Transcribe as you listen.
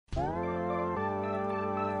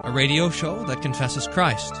a radio show that confesses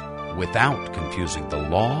Christ without confusing the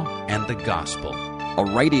law and the gospel.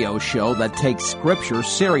 A radio show that takes Scripture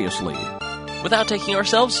seriously without taking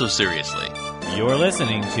ourselves so seriously. You're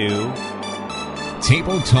listening to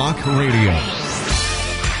Table Talk Radio.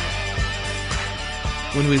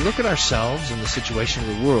 When we look at ourselves and the situation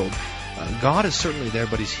of the world, God is certainly there,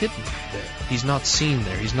 but He's hidden there. He's not seen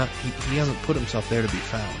there. He hasn't put Himself there to be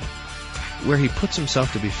found. Where He puts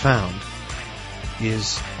Himself to be found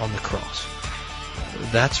is on the cross.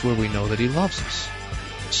 That's where we know that He loves us.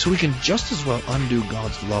 So we can just as well undo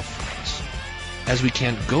God's love for us as we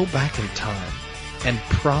can go back in time and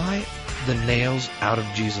pry the nails out of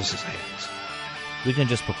Jesus' hands. We can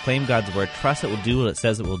just proclaim God's word, trust it will do what it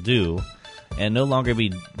says it will do, and no longer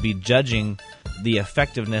be judging the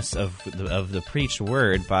effectiveness of the preached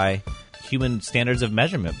word by human standards of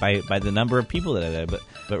measurement, by the number of people that are there,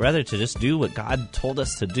 but rather to just do what God told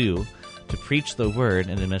us to do, to preach the word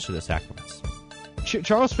and administer the sacraments.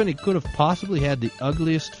 Charles Finney could have possibly had the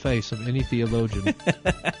ugliest face of any theologian.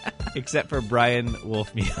 Except for Brian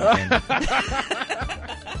Wolfmueller.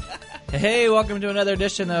 Hey, welcome to another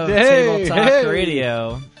edition of Table Talk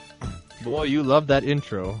Radio. Boy, you love that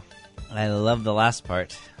intro. I love the last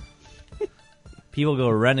part. People go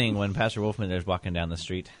running when Pastor Wolfmueller is walking down the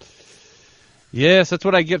street. Yes, that's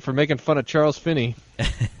what I get for making fun of Charles Finney.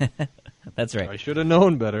 That's right. I should have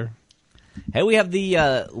known better. Hey, we have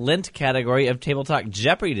the Lent category of Table Talk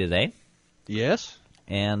Jeopardy today. Yes.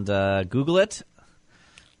 And Google it.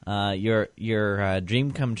 Your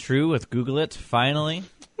dream come true with Google it, finally.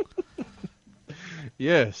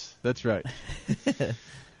 Yes, that's right.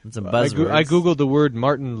 Some buzzwords. I Googled the word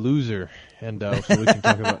Martin Loser, and so we can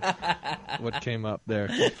talk about what came up there.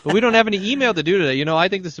 But we don't have any email to do today. You know, I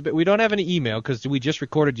think this is a bit. We don't have any email because we just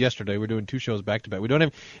recorded yesterday. We're doing 2 shows back to back. We don't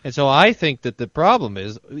have, and so I think that the problem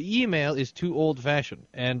is email is too old-fashioned,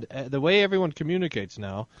 and the way everyone communicates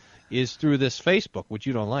now is through this Facebook, which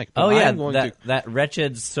you don't like. But that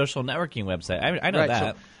wretched social networking website. I know right,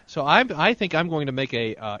 that. So I think I'm going to make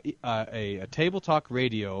a Table Talk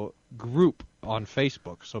Radio group on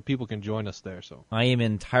Facebook so people can join us there. So I am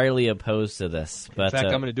entirely opposed to this. But, in fact,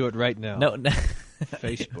 I'm going to do it right now. No.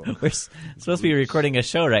 Facebook. We're supposed to be recording a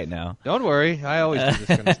show right now. Don't worry. I always do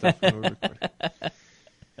this kind of stuff when we're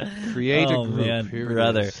recording. Create a group. Man, here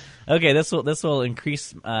brother. It is. Okay, this will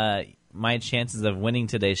increase my chances of winning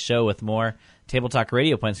today's show with more Table Talk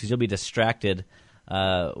Radio points because you'll be distracted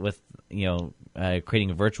with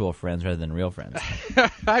creating virtual friends rather than real friends.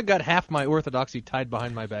 I've got half my orthodoxy tied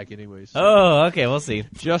behind my back anyways. So oh, okay, we'll see.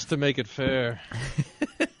 Just to make it fair.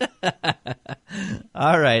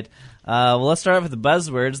 All right. Well, let's start off with the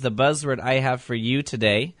buzzwords. The buzzword I have for you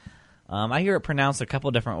today, I hear it pronounced a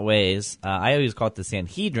couple different ways. I always call it the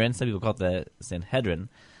Sanhedrin. Some people call it the Sanhedrin.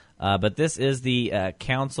 But this is the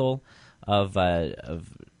council of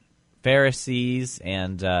Pharisees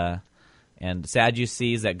and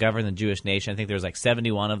Sadducees that govern the Jewish nation. I think there was like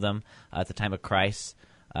 71 of them at the time of Christ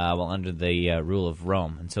while under the rule of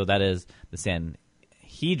Rome. And so that is the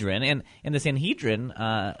Sanhedrin. And the Sanhedrin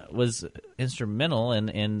was instrumental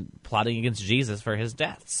in plotting against Jesus for his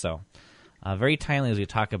death. So very timely as we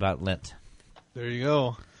talk about Lent. There you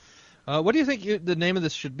go. What do you think the name of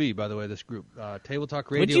this should be, by the way, this group? Table Talk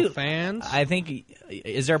Radio Fans? I think,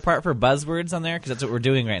 is there a part for buzzwords on there? Because that's what we're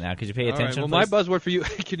doing right now. Could you pay attention, All right, well, please? my buzzword for you,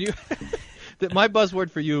 can you... My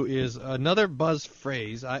buzzword for you is another buzz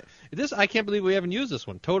phrase. I can't believe we haven't used this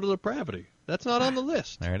one. Total depravity. That's not on the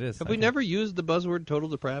list. There it is. Have we never used the buzzword total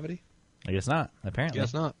depravity? I guess not, apparently.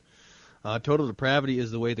 Guess not. Total depravity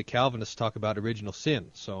is the way the Calvinists talk about original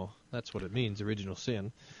sin. So that's what it means, original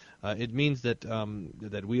sin. It means that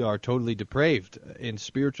that we are totally depraved in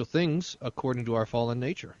spiritual things according to our fallen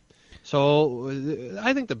nature. So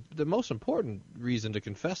I think the most important reason to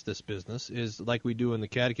confess this business is like we do in the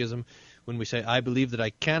Catechism when we say, I believe that I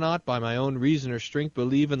cannot by my own reason or strength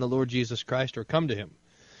believe in the Lord Jesus Christ or come to Him.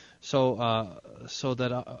 So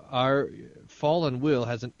that our fallen will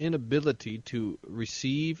has an inability to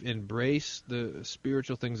receive, embrace the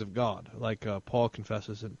spiritual things of God, like Paul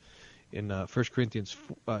confesses in 1 Corinthians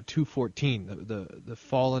 2:14, the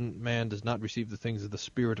fallen man does not receive the things of the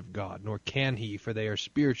Spirit of God, nor can he, for they are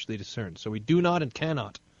spiritually discerned. So we do not and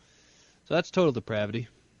cannot. So that's total depravity.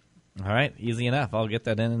 All right, easy enough. I'll get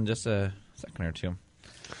that in just a second or two.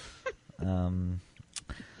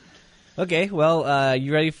 Okay, well,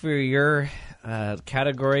 you ready for your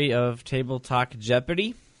category of Table Talk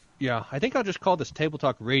Jeopardy? Yeah, I think I'll just call this Table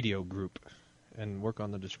Talk Radio Group and work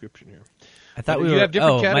on the description here. I thought we were.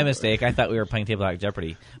 My mistake. I thought we were playing Table Talk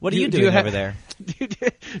Jeopardy. What are you doing over there?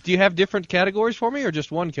 Do you have different categories for me, or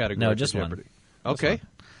just one category? No, just Jeopardy? one. Okay.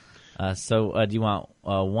 So do you want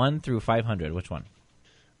 1 through 500? Which one?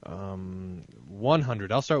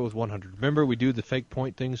 100. I'll start with 100. Remember, we do the fake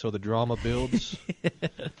point thing so the drama builds?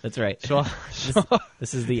 That's right. So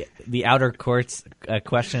this is the outer courts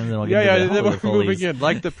questions, and we'll get yeah, to the then Holy we're moving in,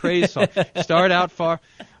 like the praise song. Start out far,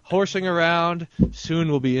 horsing around. Soon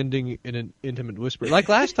we'll be ending in an intimate whisper. Like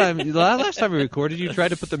last time we recorded, you tried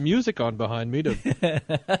to put the music on behind me to...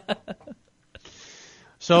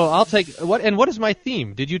 So I'll take... What is my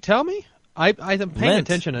theme? Did you tell me? I'm paying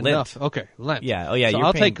attention enough. Lent. Okay, Lent. Yeah. Oh, yeah. So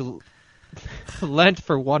I'll take Lent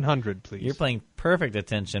for 100, please. You're paying perfect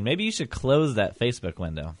attention. Maybe you should close that Facebook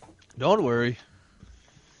window. Don't worry.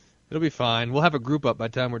 It'll be fine. We'll have a group up by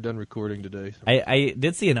the time we're done recording today. I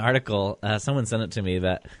did see an article. Someone sent it to me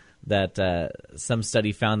that some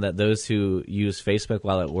study found that those who use Facebook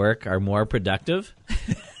while at work are more productive.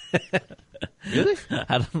 Really?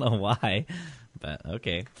 I don't know why, but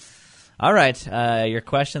okay. All right, your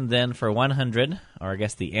question then for 100, or I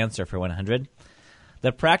guess the answer for 100.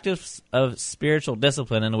 The practice of spiritual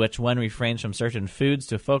discipline in which one refrains from certain foods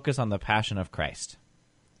to focus on the passion of Christ.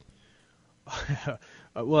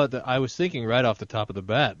 Well, I was thinking right off the top of the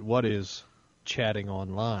bat, what is chatting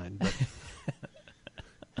online? But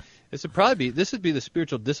this would be the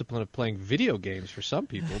spiritual discipline of playing video games for some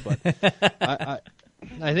people, but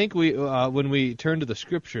I think when we turn to the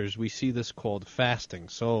scriptures, we see this called fasting.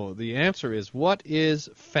 So the answer is, what is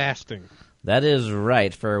fasting? That is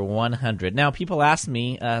right for 100. Now, people ask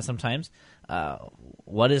me sometimes,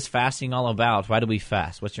 what is fasting all about? Why do we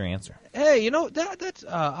fast? What's your answer? Hey, that's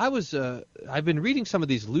I've been reading some of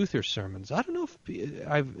these Luther sermons. I don't know if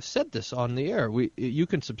I've said this on the air. You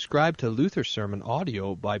can subscribe to Luther sermon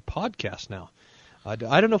audio by podcast now. I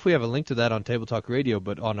don't know if we have a link to that on Table Talk Radio,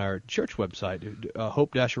 but on our church website,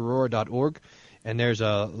 hope-aurora.org, and there's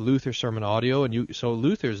a Luther sermon audio, and so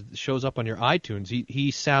Luther shows up on your iTunes.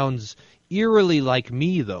 He sounds eerily like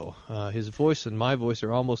me, though. His voice and my voice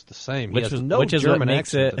are almost the same. He has no German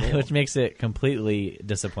accent at all. Which makes it completely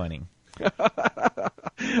disappointing.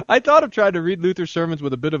 I thought of trying to read Luther sermons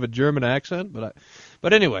with a bit of a German accent,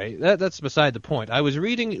 but anyway, that's beside the point. I was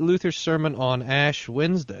reading Luther's sermon on Ash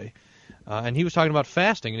Wednesday. And he was talking about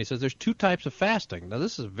fasting, and he says there's two types of fasting. Now,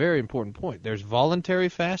 this is a very important point. There's voluntary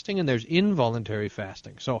fasting, and there's involuntary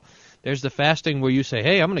fasting. So there's the fasting where you say,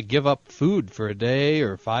 hey, I'm going to give up food for a day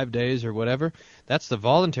or 5 days or whatever. That's the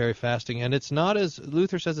voluntary fasting, and it's not as,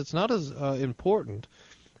 Luther says, it's not as important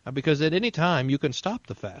because at any time you can stop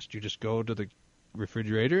the fast. You just go to the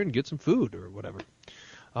refrigerator and get some food or whatever.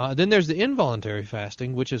 Then there's the involuntary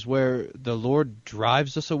fasting, which is where the Lord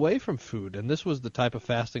drives us away from food. And this was the type of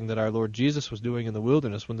fasting that our Lord Jesus was doing in the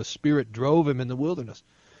wilderness when the Spirit drove him in the wilderness.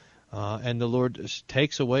 And the Lord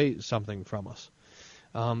takes away something from us.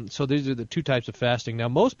 So these are the two types of fasting. Now,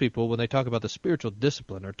 most people, when they talk about the spiritual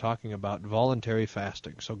discipline, are talking about voluntary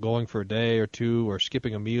fasting. So going for a day or two or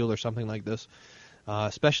skipping a meal or something like this,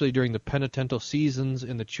 especially during the penitential seasons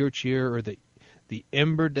in the church year or the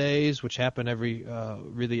Ember Days, which happen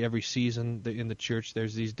every season in the church.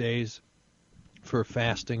 There's these days for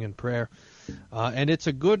fasting and prayer. And it's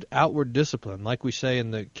a good outward discipline. Like we say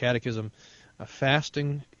in the Catechism,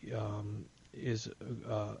 fasting is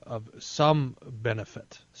of some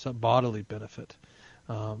benefit, some bodily benefit.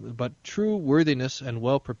 But true worthiness and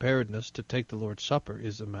well-preparedness to take the Lord's Supper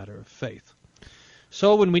is a matter of faith.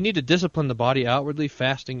 So when we need to discipline the body outwardly,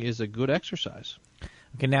 fasting is a good exercise.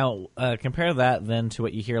 Okay, now compare that then to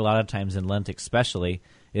what you hear a lot of times in Lent especially,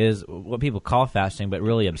 is what people call fasting, but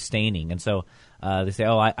really abstaining. And so they say,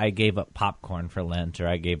 I gave up popcorn for Lent, or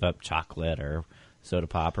I gave up chocolate or soda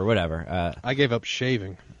pop or whatever. I gave up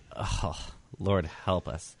shaving. Oh, Lord help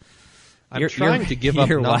us. I'm trying to give up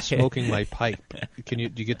not smoking my pipe. Do you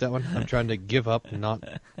get that one? I'm trying to give up not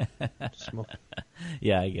smoking.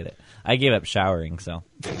 Yeah, I get it. I gave up showering, so...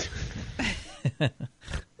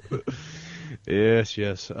 Yes.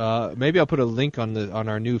 Maybe I'll put a link on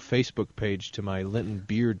our new Facebook page to my Lenten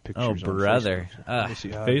beard pictures. Oh, brother! Let me see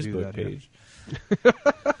how Facebook I do that page.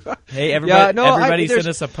 Hey, everybody! Yeah, everybody, send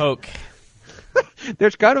us a poke.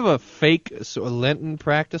 There's kind of a fake Lenten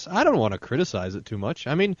practice. I don't want to criticize it too much.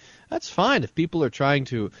 I mean, that's fine if people are trying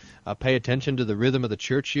to pay attention to the rhythm of the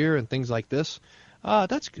church year and things like this.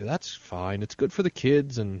 That's good. That's fine. It's good for the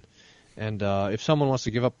kids, and if someone wants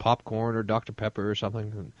to give up popcorn or Dr. Pepper or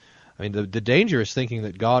something. I mean, the danger is thinking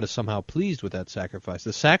that God is somehow pleased with that sacrifice.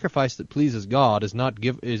 The sacrifice that pleases God is not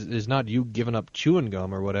you giving up chewing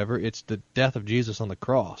gum or whatever. It's the death of Jesus on the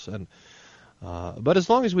cross. And but as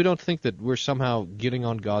long as we don't think that we're somehow getting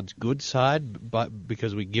on God's good side,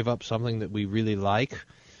 because we give up something that we really like,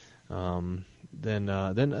 then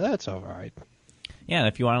that's all right. Yeah, and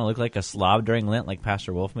if you want to look like a slob during Lent, like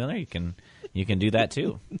Pastor Wolfmiller, you can do that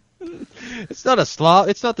too. It's not a slob.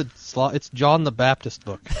 It's not the slob. It's John the Baptist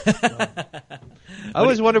book. I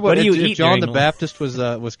always wondered if John the Baptist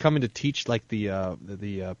was coming to teach like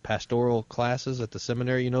the pastoral classes at the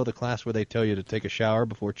seminary. You know, the class where they tell you to take a shower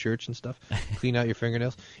before church and stuff, clean out your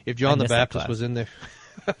fingernails. If John the Baptist was in there,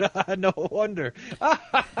 no wonder.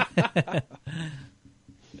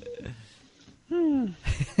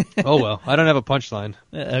 Oh well, I don't have a punchline.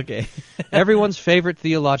 Okay. Everyone's favorite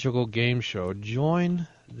theological game show. Join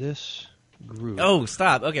this group. Oh,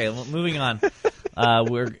 stop. Okay, well, moving on.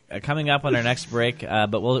 We're coming up on our next break,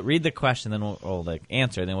 but we'll read the question, then we'll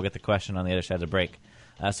answer, then we'll get the question on the other side of the break.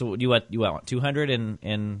 So you want 200 in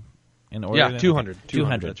order? Yeah, 200.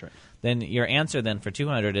 200. That's right. Then your answer then for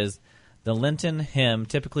 200 is the Lenten hymn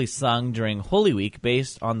typically sung during Holy Week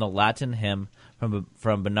based on the Latin hymn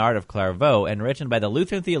from Bernard of Clairvaux and written by the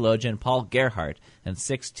Lutheran theologian Paul Gerhardt in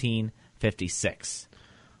 1656.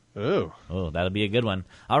 Oh, that'll be a good one.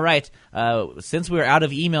 All right. Since we're out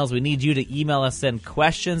of emails, we need you to email us in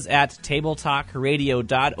questions at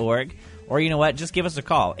tabletalkradio.org. Or you know what? Just give us a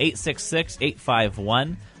call,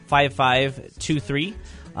 866-851-5523.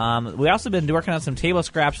 We also been working on some table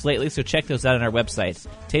scraps lately, so check those out on our website,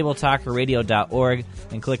 tabletalkradio.org,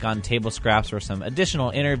 and click on table scraps for some additional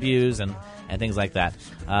interviews and thing like that.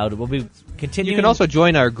 We'll be continuing. You can also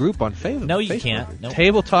join our group on Facebook. No, you can't. Nope.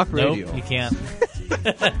 Table Talk Radio. Nope, you can't.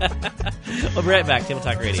 We'll be right back. Table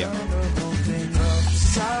Talk Radio.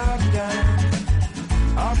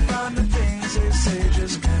 I'll find the things they say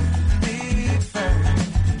just can't be fair.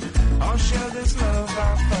 I'll share this love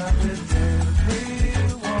I find with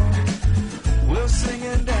everyone. We'll sing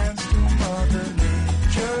and dance to Mother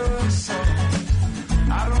Nature's song.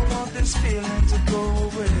 I don't want this feeling to go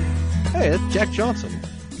away. Hey, that's Jack Johnson.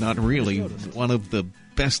 Not really. One of the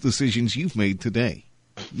best decisions you've made today.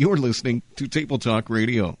 You're listening to Table Talk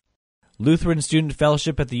Radio. Lutheran Student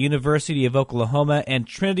Fellowship at the University of Oklahoma and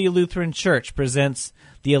Trinity Lutheran Church presents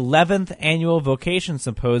the 11th Annual Vocation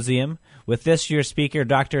Symposium with this year's speaker,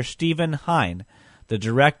 Dr. Stephen Hein, the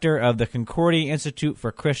director of the Concordia Institute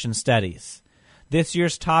for Christian Studies. This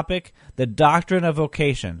year's topic, the Doctrine of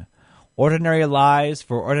Vocation, Ordinary Lives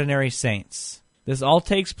for Ordinary Saints. This all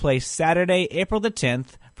takes place Saturday, April the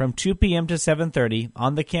 10th from 2 p.m. to 7:30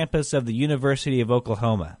 on the campus of the University of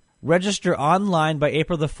Oklahoma. Register online by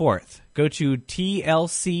April the 4th. Go to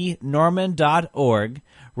tlcnorman.org.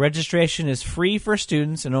 Registration is free for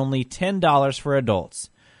students and only $10 for adults.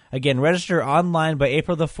 Again, register online by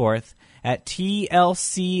April the 4th at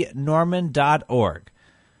tlcnorman.org.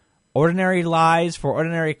 Ordinary Lives for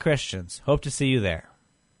Ordinary Christians. Hope to see you there.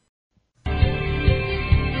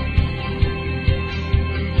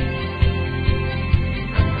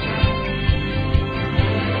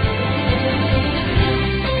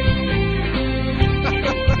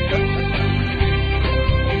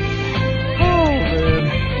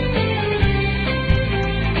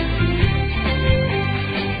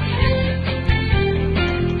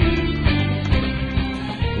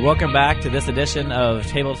 Welcome back to this edition of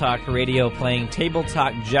Table Talk Radio, playing Table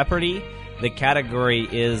Talk Jeopardy. The category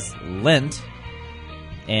is Lent.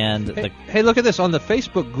 And hey, look at this. On the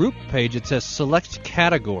Facebook group page, it says select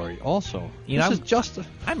category also.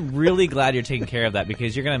 I'm really glad you're taking care of that,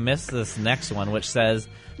 because you're going to miss this next one, which says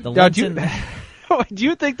the Lenten... Do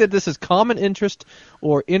you think that this is common interest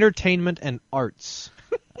or entertainment and arts?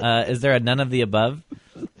 Is there a none of the above?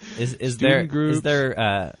 Is there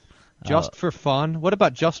just for fun? What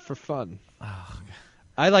about just for fun? Oh,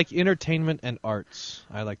 I like entertainment and arts.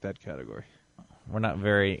 I like that category. We're not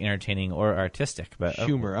very entertaining or artistic, but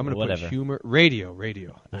humor. I'm going to put humor. Radio.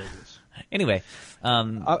 There it is. Anyway,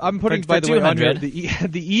 I'm putting, by the way, on here,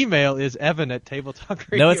 the email is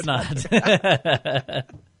evan@tabletalkradio.com. No, it's not.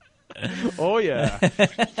 Oh, yeah.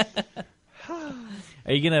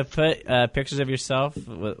 Are you going to put pictures of yourself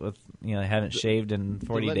with haven't shaved in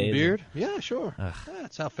 40 days? Beard? Yeah, sure.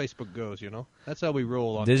 That's how Facebook goes, That's how we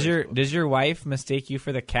roll on Does Facebook. your wife mistake you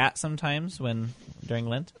for the cat sometimes during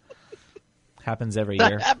Lent? Happens every year.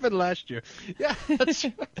 That happened last year. Yeah, that's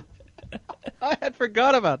right. I had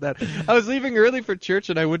forgot about that. I was leaving early for church,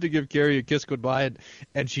 and I went to give Carrie a kiss goodbye,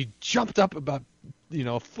 and she jumped up about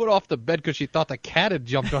a foot off the bed because she thought the cat had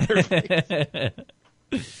jumped on her face.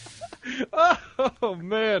 Oh,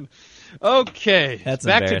 man. Okay. That's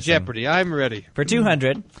back to Jeopardy. I'm ready. For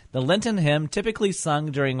 200, the Lenten hymn typically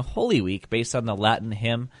sung during Holy Week based on the Latin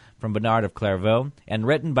hymn from Bernard of Clairvaux and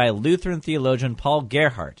written by Lutheran theologian Paul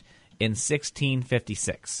Gerhardt in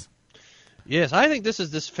 1656. Yes, I think this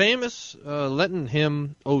is this famous Lenten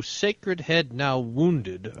hymn, "O Sacred Head Now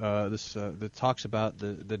Wounded," that talks about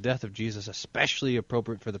the death of Jesus, especially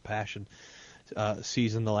appropriate for the Passion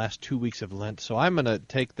season, the last 2 weeks of Lent. So I'm going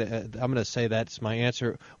to say that's my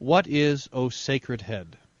answer. What is "O Sacred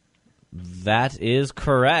Head"? That is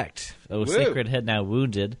correct. O Woo. Sacred Head Now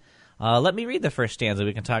Wounded. Let me read the first stanza.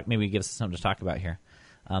 We can talk. Maybe give us something to talk about here.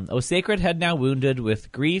 O sacred head now wounded,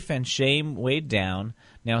 with grief and shame weighed down,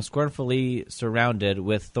 now scornfully surrounded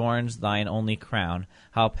with thorns thine only crown,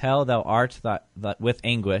 how pale thou art with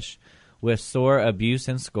anguish, with sore abuse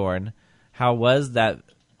and scorn, how was that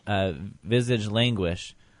visage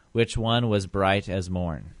languish, which one was bright as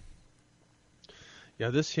morn. Yeah,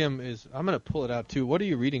 this hymn is... I'm going to pull it out, too. What are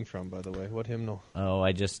you reading from, by the way? What hymnal? Oh,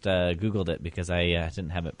 I just Googled it because I didn't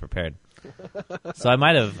have it prepared. So I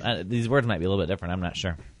might have... these words might be a little bit different. I'm not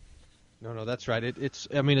sure. No, that's right. It's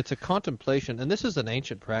a contemplation, and this is an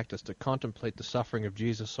ancient practice, to contemplate the suffering of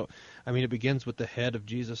Jesus. So, it begins with the head of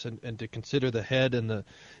Jesus, and to consider the head and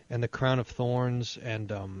the crown of thorns,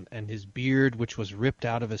 and his beard, which was ripped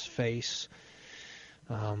out of his face.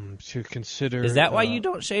 To consider... Is that why you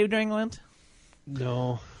don't shave during Lent?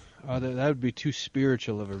 No, that would be too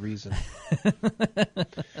spiritual of a reason.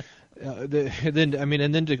 To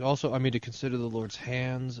consider the Lord's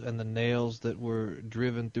hands and the nails that were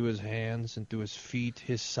driven through his hands and through his feet,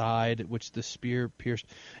 his side, which the spear pierced,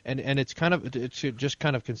 and it's to just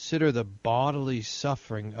kind of consider the bodily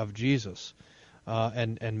suffering of Jesus,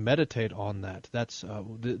 and meditate on that. That's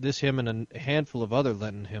this hymn and a handful of other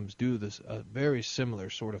Lenten hymns do this very similar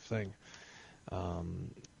sort of thing.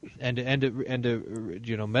 And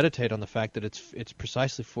to meditate on the fact that it's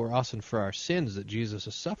precisely for us and for our sins that Jesus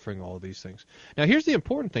is suffering all of these things. Now, here's the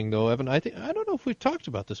important thing, though, Evan. I don't know if we've talked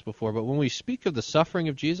about this before, but when we speak of the suffering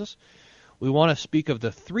of Jesus, we want to speak of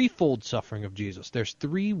the threefold suffering of Jesus. There's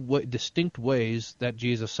three distinct ways that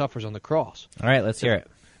Jesus suffers on the cross. All right, let's hear it.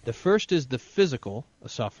 The first is the physical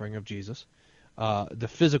suffering of Jesus. The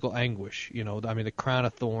physical anguish, the crown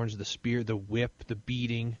of thorns, the spear, the whip, the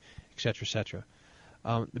beating, etc., etc.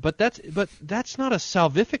 But that's not a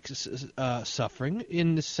salvific suffering,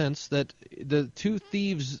 in the sense that the two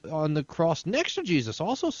thieves on the cross next to Jesus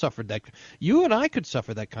also suffered that. You and I could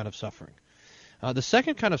suffer that kind of suffering. The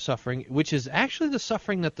second kind of suffering, which is actually the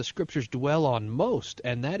suffering that the Scriptures dwell on most,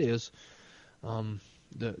 and that is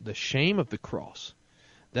the shame of the cross.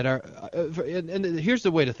 And here's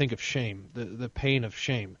the way to think of shame, the pain of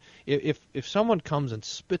shame. If someone comes and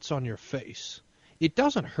spits on your face, it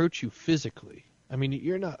doesn't hurt you physically.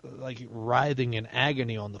 You're not like writhing in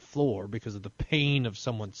agony on the floor because of the pain of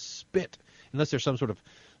someone's spit, unless there's some sort of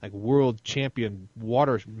like world champion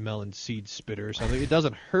watermelon seed spitter or something. It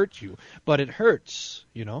doesn't hurt you, but it hurts.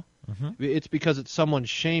 Mm-hmm. It's because it's someone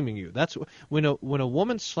shaming you. That's when a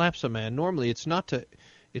woman slaps a man. Normally, it's not to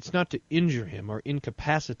injure him or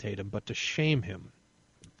incapacitate him, but to shame him.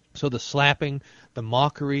 So the slapping, the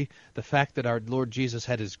mockery, the fact that our Lord Jesus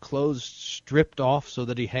had his clothes stripped off so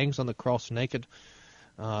that he hangs on the cross naked,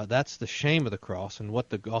 that's the shame of the cross and what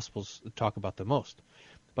the Gospels talk about the most.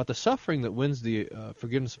 But the suffering that wins the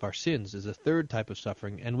forgiveness of our sins is a third type of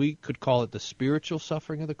suffering, and we could call it the spiritual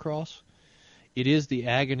suffering of the cross. It is the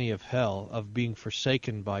agony of hell, of being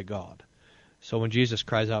forsaken by God. So when Jesus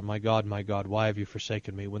cries out, my God, why have you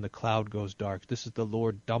forsaken me?" When the cloud goes dark, this is the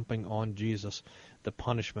Lord dumping on Jesus the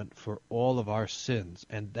punishment for all of our sins.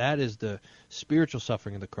 And that is the spiritual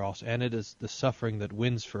suffering of the cross, and it is the suffering that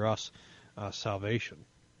wins for us salvation.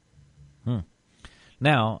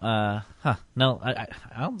 Now, no, I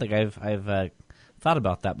don't think I've thought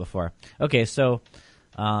about that before. Okay, so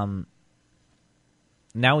now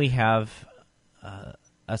we have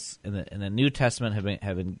us in the New Testament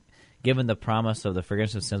have been given the promise of the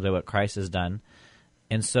forgiveness of sins by what Christ has done.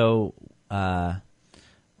 And so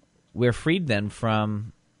we're freed then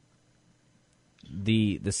from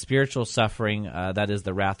the spiritual suffering that is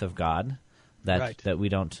the wrath of God, that we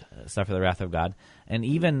don't suffer the wrath of God. And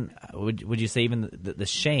even, would you say even the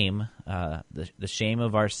shame, the shame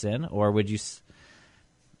of our sin, or would you...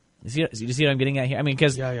 You see what I'm getting at here?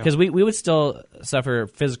 Because we would still suffer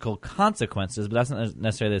physical consequences, but that's not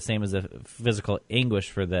necessarily the same as the physical anguish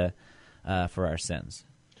for our sins.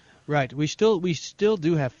 Right. We still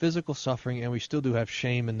do have physical suffering, and we still do have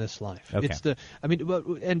shame in this life. Okay.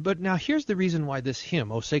 But now here's the reason why this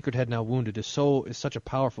hymn, "O Sacred Head Now Wounded," is such a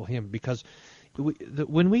powerful hymn, because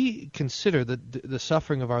when we consider the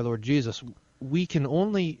suffering of our Lord Jesus, we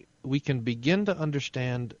can begin to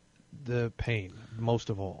understand the pain most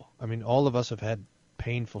of all. All of us have had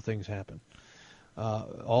painful things happen.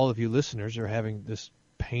 All of you listeners are having this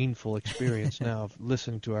painful experience now of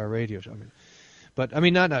listening to our radio show. But I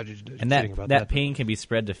mean, not just And kidding about that pain can be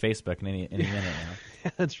spread to Facebook in any minute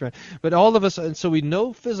now. That's right. But all of us, and so we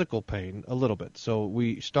know physical pain a little bit. So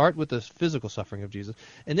we start with the physical suffering of Jesus,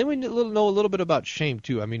 and then we know a little bit about shame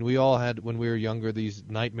too. I mean, we all had when we were younger these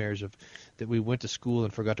nightmares of that we went to school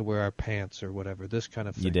and forgot to wear our pants or whatever. This kind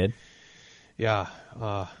of thing. You did? Yeah,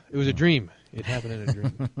 it was a dream. It happened in a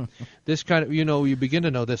dream. This kind of, you begin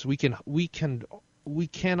to know this. We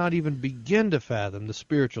cannot even begin to fathom the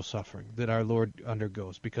spiritual suffering that our Lord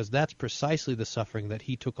undergoes, because that's precisely the suffering that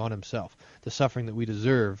he took on himself, the suffering that we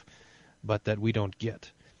deserve, but that we don't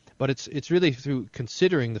get. But it's really through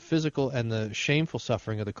considering the physical and the shameful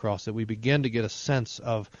suffering of the cross that we begin to get a sense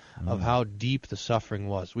of how deep the suffering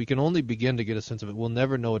was. We can only begin to get a sense of it. We'll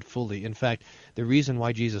never know it fully. In fact, the reason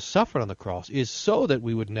why Jesus suffered on the cross is so that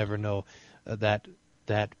we would never know that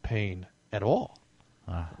pain at all.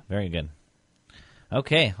 Very good.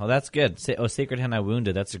 Okay, well, that's good. Sacred Hand I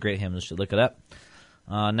Wounded. That's a great hymn. You should look it up.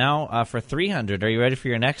 Now, for 300, are you ready for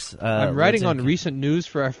your next? I'm writing on recent news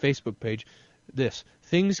for our Facebook page.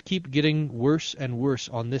 Things keep getting worse and worse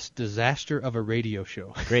on this disaster of a radio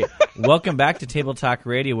show. Great. Welcome back to Table Talk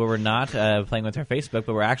Radio, where we're not playing with our Facebook,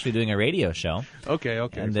 but we're actually doing a radio show. Okay,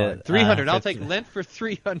 And, fine. 300. I'll take Lent for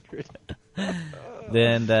 300.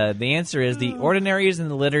 Then the answer is the ordinaries in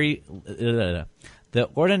the liturgy. The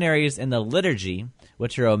ordinaries in the liturgy,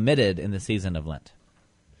 which are omitted in the season of Lent.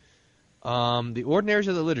 The ordinaries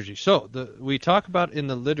of the liturgy. So we talk about in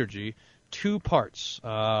the liturgy two parts.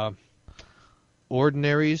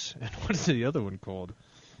 Ordinaries, and what is the other one called?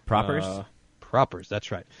 Propers? Propers,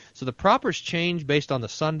 that's right. So the propers change based on the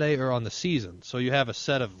Sunday or on the season. So you have a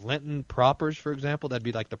set of Lenten propers, for example. That'd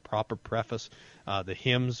be like the proper preface, the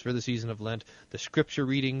hymns for the season of Lent, the scripture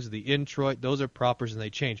readings, the introit. Those are propers, and they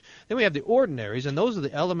change. Then we have the ordinaries, and those are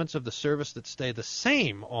the elements of the service that stay the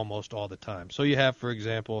same almost all the time. So you have, for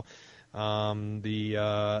example,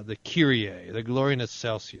 the Kyrie, the Gloria in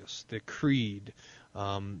Excelsis, the Creed,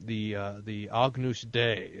 the Agnus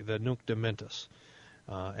Dei, the Nunc Dimittis,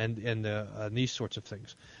 and these sorts of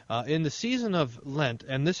things. In the season of Lent,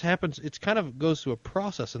 and this happens, it kind of goes through a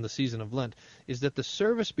process in the season of Lent, is that the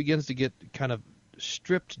service begins to get kind of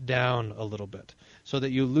stripped down a little bit so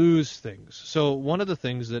that you lose things. So one of the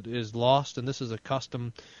things that is lost, and this is a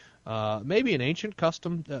custom, maybe an ancient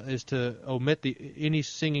custom, is to omit any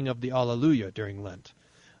singing of the Alleluia during Lent.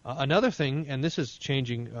 Another thing, and this is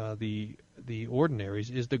changing the ordinaries,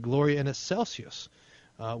 is the Gloria in Excelsis,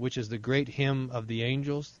 which is the great hymn of the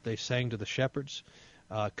angels they sang to the shepherds,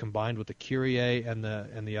 combined with the Kyrie and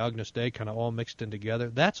the Agnus Dei, kind of all mixed in together.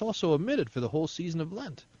 That's also omitted for the whole season of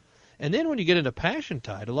Lent. And then when you get into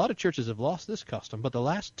Passiontide, a lot of churches have lost this custom, but the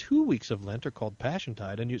last 2 weeks of Lent are called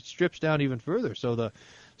Passiontide, and it strips down even further. So the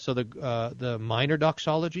minor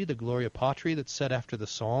doxology, the Gloria Patri that's said after the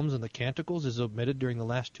Psalms and the Canticles, is omitted during the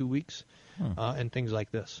last 2 weeks, and things like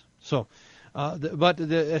this. So, but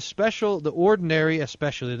the ordinary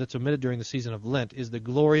especially that's omitted during the season of Lent is the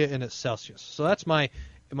Gloria in Excelsis. So that's my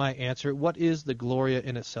answer. What is the Gloria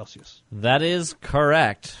in Excelsis? That is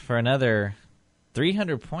correct for another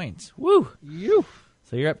 300 points. Woo!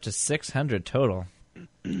 So you're up to 600 total.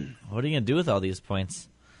 What are you going to do with all these points?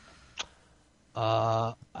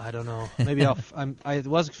 I don't know. Maybe I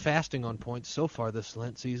was fasting on points so far this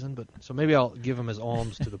Lent season, so maybe I'll give them as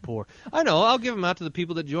alms to the poor. I know. I'll give them out to the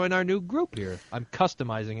people that join our new group here. I'm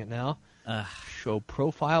customizing it now. Show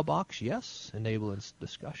profile box, yes. Enable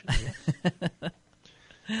discussion, yes.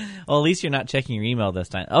 Well, at least you're not checking your email this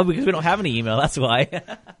time. Oh, because we don't have any email. That's why.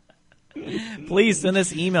 Please send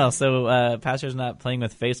us email so Pastor's not playing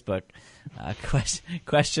with Facebook.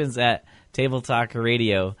 Questions at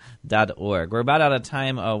tabletalkradio.org. We're about out of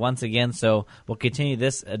time once again, so we'll continue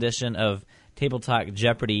this edition of Table Talk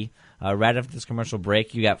Jeopardy right after this commercial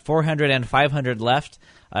break. You got 400 and 500 left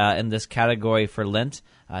in this category for Lent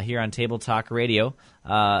here on Table Talk Radio.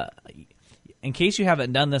 In case you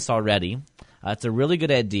haven't done this already, it's a really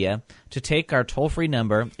good idea to take our toll-free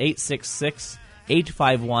number,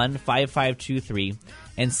 866-851-5523,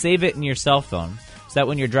 and save it in your cell phone so that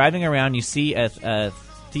when you're driving around, you see a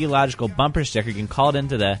theological bumper sticker. You can call it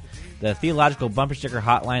into the theological bumper sticker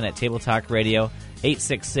hotline at Table Talk Radio,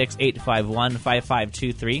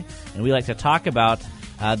 866-851-5523. And we like to talk about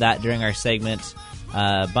that during our segment,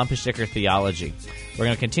 Bumper Sticker Theology. We're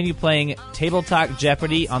going to continue playing Table Talk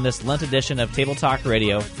Jeopardy on this Lent edition of Table Talk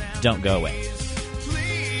Radio. Don't go away.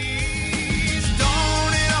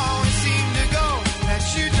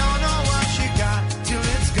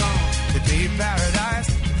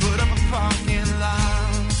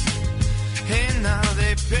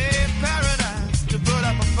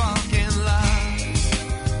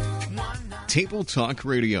 Table Talk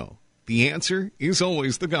Radio, The answer is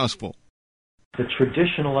always the gospel. The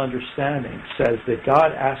traditional understanding says that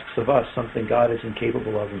God asks of us something God is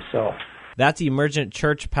incapable of himself. That's Emergent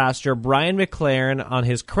Church pastor Brian McLaren on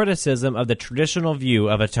his criticism of the traditional view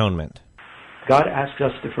of atonement. God asks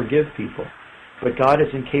us to forgive people, but God is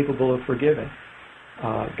incapable of forgiving.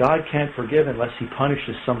 God can't forgive unless he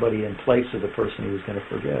punishes somebody in place of the person he was going to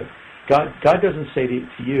forgive. God doesn't say to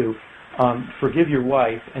you, forgive your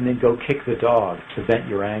wife and then go kick the dog to vent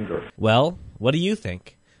your anger. Well, what do you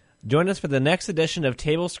think? Join us for the next edition of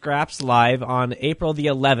Table Scraps Live on April the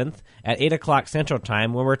 11th at 8 o'clock Central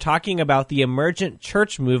Time, when we're talking about the Emergent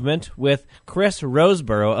Church movement with Chris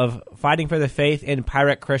Roseborough of Fighting for the Faith in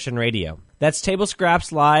Pirate Christian Radio. That's Table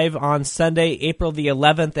Scraps Live on Sunday, April the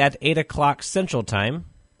 11th at 8 o'clock Central Time.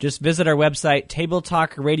 Just visit our website,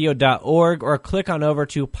 tabletalkradio.org, or click on over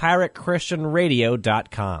to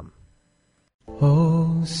piratechristianradio.com.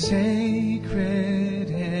 Oh, sacred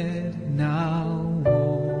head, now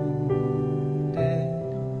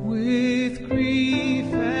with grief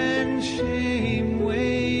and shame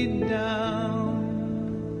weighed down,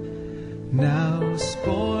 now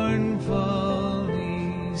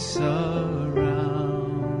scornfully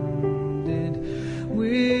surrounded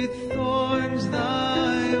with thorns,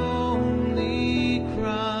 thy only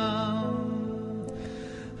crown.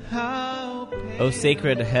 O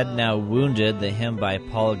Sacred Head Now Wounded, the hymn by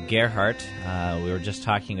Paul Gerhardt, we were just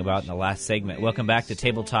talking about in the last segment. Welcome back to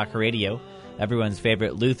Table Talk Radio, everyone's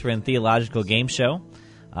favorite Lutheran theological game show.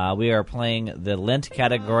 We are playing the Lent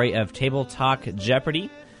category of Table Talk Jeopardy,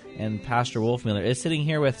 and Pastor Wolfmueller is sitting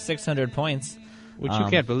here with 600 points. Which you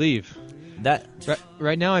can't believe. That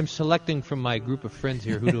right now I'm selecting from my group of friends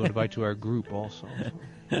here who to invite to our group also.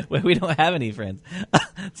 We don't have any friends.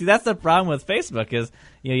 See, that's the problem with Facebook is,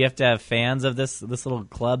 you have to have fans of this little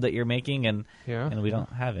club that you're making, and we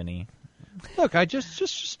don't have any. Look, I just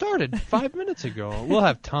started 5 minutes ago. We'll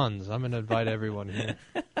have tons. I'm going to invite everyone here.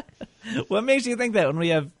 What makes you think that when we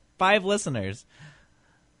have 5 listeners?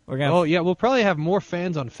 We're gonna we'll probably have more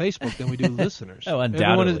fans on Facebook than we do listeners. Oh,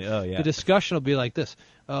 undoubtedly. The discussion will be like this.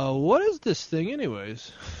 What is this thing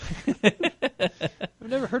anyways? I've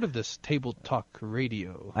never heard of this Table Talk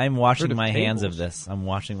Radio. I'm washing my hands of this.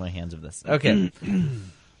 Okay.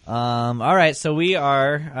 All right, so we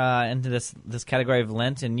are into this category of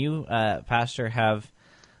Lent, and you, Pastor, have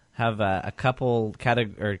a couple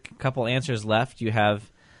answers left. You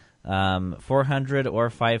have 400 or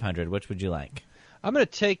 500. Which would you like? I'm going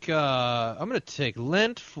to take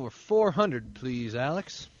Lent for 400, please,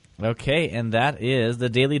 Alex. Okay, and that is the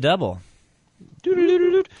Daily Double.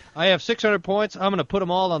 I have 600 points. I'm going to put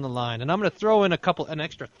them all on the line, and I'm going to throw in an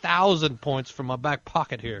extra 1,000 points from my back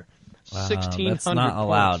pocket here. 1,600 that's not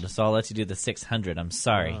allowed, points. so I'll let you do the 600. I'm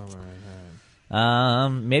sorry. All right.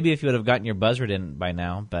 Maybe if you would have gotten your buzzword in by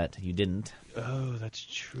now, but you didn't. Oh, that's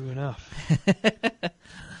true enough.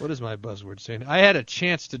 What is my buzzword saying? I had a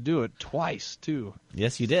chance to do it twice, too.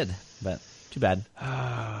 Yes, you did, but too bad.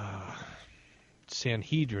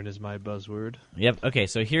 Sanhedrin is my buzzword. Yep, okay,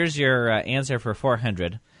 so here's your answer for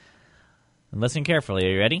 400. And listen carefully.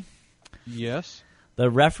 Are you ready? Yes. The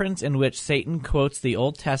reference in which Satan quotes the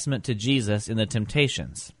Old Testament to Jesus in the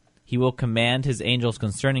Temptations. He will command his angels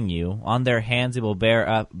concerning you. On their hands they will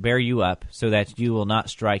bear you up, so that you will not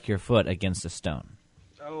strike your foot against a stone.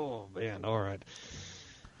 Oh, man, all right.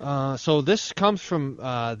 So this comes from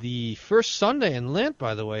the first Sunday in Lent,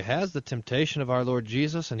 by the way, has the temptation of our Lord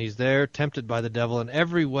Jesus, and he's there tempted by the devil in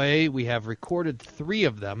every way. We have recorded 3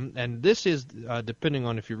 of them, and this is, depending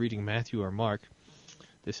on if you're reading Matthew or Mark,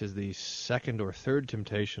 this is the second or third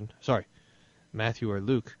temptation. Sorry, Matthew or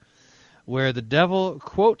Luke, where the devil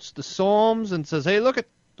quotes the Psalms and says, hey, look,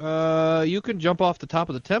 you can jump off the top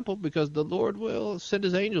of the temple because the Lord will send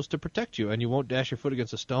his angels to protect you, and you won't dash your foot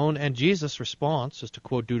against a stone. And Jesus' response is to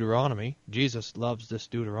quote Deuteronomy. Jesus loves this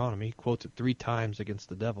Deuteronomy. He quotes it 3 times against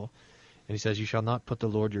the devil. And he says, you shall not put the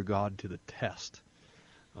Lord your God to the test.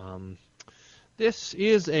 This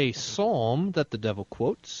is a psalm that the devil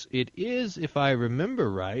quotes. It is, if I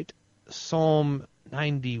remember right, Psalm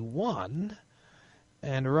 91,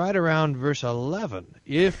 and right around verse 11,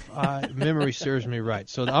 if memory serves me right.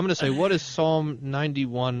 So I'm going to say, what is Psalm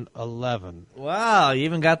 91:11? Wow, you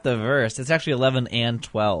even got the verse. It's actually 11 and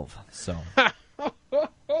 12. So.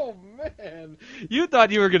 Oh, man. You thought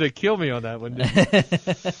you were going to kill me on that one, didn't you?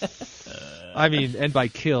 I mean, and by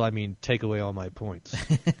kill, I mean take away all my points.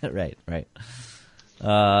 Right.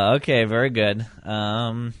 Okay, very good.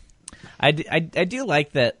 I do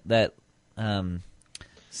like that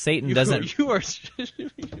Satan doesn't... You are...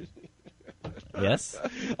 Yes?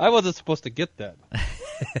 I wasn't supposed to get that.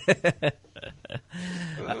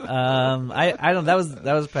 I don't. That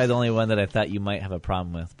was probably the only one that I thought you might have a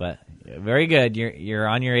problem with. But very good. You're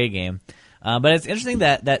on your A game. But it's interesting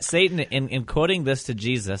that Satan, in quoting this to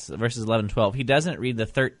Jesus, verses 11-12, he doesn't read the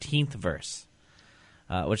 13th verse,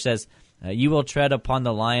 which says, "You will tread upon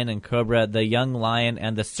the lion and cobra, the young lion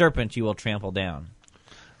and the serpent you will trample down."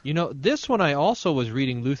 You know, this one I also was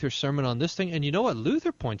reading Luther's sermon on this thing, and you know what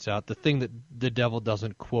Luther points out? The thing that the devil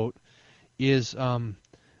doesn't quote is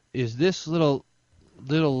this little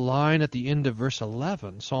line at the end of verse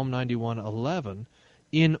 11, Psalm 91:11,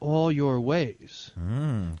 "In all your ways,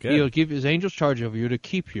 good. He'll give His angels charge over you to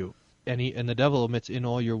keep you," and the devil omits "in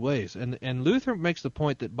all your ways," and Luther makes the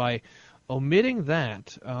point that by omitting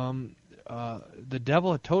that, the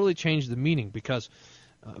devil had totally changed the meaning because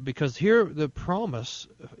here the promise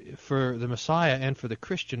for the Messiah and for the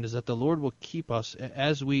Christian is that the Lord will keep us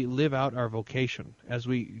as we live out our vocation, as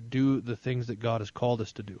we do the things that God has called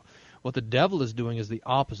us to do. What the devil is doing is the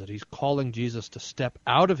opposite. He's calling Jesus to step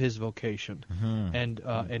out of his vocation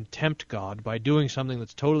and tempt God by doing something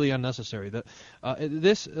that's totally unnecessary.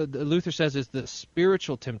 Luther says is the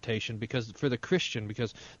spiritual temptation because for the Christian,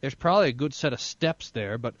 because there's probably a good set of steps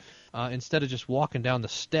there, but instead of just walking down the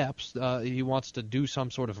steps, he wants to do some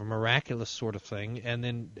sort of a miraculous sort of thing,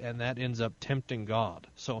 and that ends up tempting God.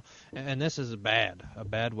 So, and this is a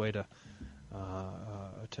bad way to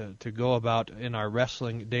go about in our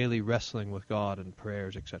daily wrestling with God and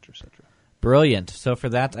prayers, etc., etc. Brilliant. So for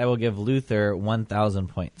that, I will give Luther 1,000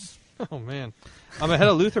 points. Oh man, I'm ahead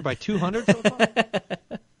of Luther by 200 so far.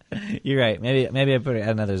 You're right. Maybe I put it at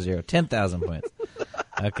another 0. 10,000 points.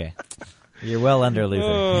 Okay, you're well under Luther.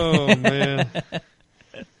 Oh man.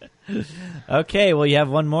 Okay, well you have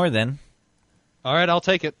one more then. All right, I'll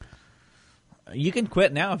take it. You can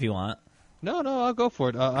quit now if you want. No, I'll go for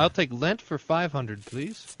it. I'll take Lent for 500,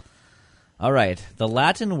 please. All right. The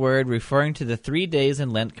Latin word referring to the 3 days in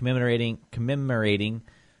Lent commemorating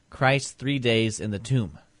Christ's 3 days in the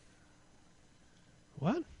tomb.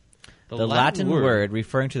 What? The Latin word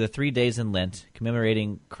referring to the 3 days in Lent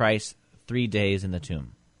commemorating Christ's 3 days in the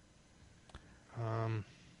tomb.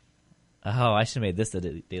 I should have made this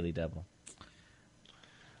the Daily Double.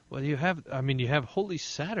 Well, you have Holy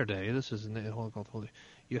Saturday. This is called Holy.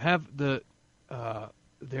 You have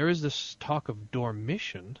there is this talk of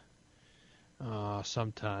Dormition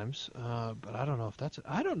sometimes, but I don't know if that's.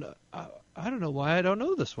 I don't know why I don't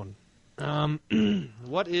know this one.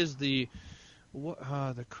 What is the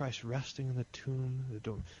Christ resting in the tomb?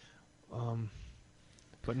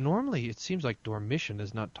 But normally it seems like Dormition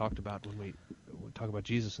is not talked about when we talk about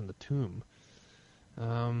Jesus in the tomb.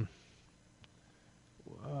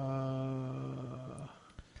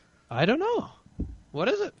 I don't know. What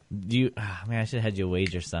is it? I should have had you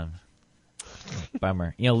wager some.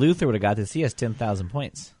 Bummer. Luther would have got this. He has 10,000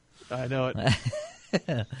 points. I know it.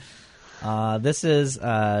 This is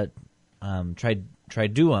Triduum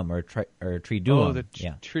or Triduum. Oh, the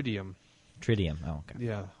Tridium. Tridium. Oh, okay.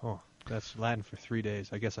 Yeah. Oh, that's Latin for 3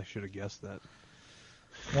 days. I guess I should have guessed that.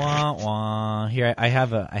 Wah wah. Here, I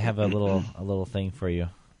have a little thing for you.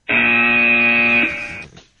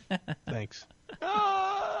 Thanks.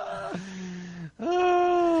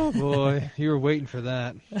 Oh boy, you were waiting for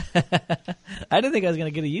that. I didn't think I was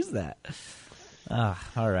going to get to use that.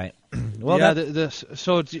 All right. Well, yeah.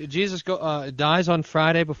 So Jesus dies on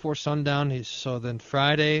Friday before sundown. So then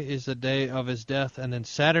Friday is the day of his death, and then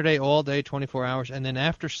Saturday all day, 24 hours, and then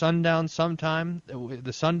after sundown, sometime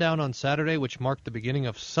the sundown on Saturday, which marked the beginning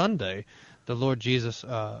of Sunday, the Lord Jesus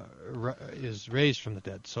is raised from the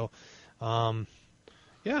dead. So,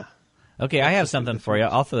 yeah. Okay, I have something for you.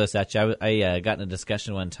 I'll throw this at you. I got in a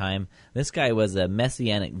discussion one time. This guy was a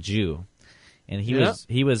Messianic Jew, and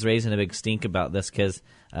he was raising a big stink about this because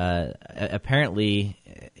apparently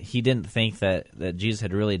he didn't think that Jesus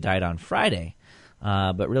had really died on Friday,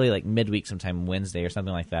 but really like midweek, sometime Wednesday or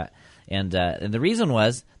something like that. And the reason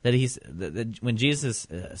was that when Jesus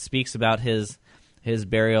speaks about his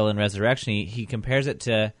burial and resurrection, he compares it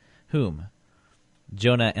to whom?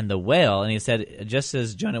 Jonah and the whale, and he said, just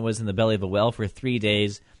as Jonah was in the belly of a whale for 3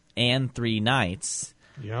 days and 3 nights,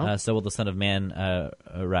 so will the Son of Man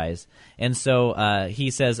arise. And so he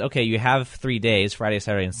says, okay, you have 3 days, Friday,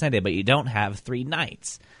 Saturday, and Sunday, but you don't have 3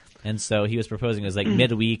 nights. And so he was proposing it was like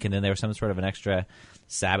midweek, and then there was some sort of an extra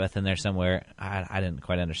Sabbath in there somewhere. I didn't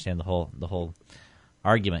quite understand the whole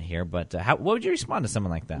argument here, but what would you respond to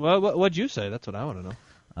someone like that? Well, what'd you say? That's what I want to know.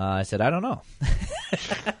 I said, I don't know.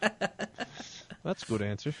 That's a good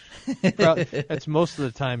answer. That's most of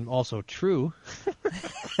the time also true.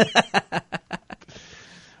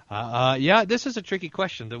 Yeah, this is a tricky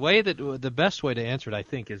question. The best way to answer it, I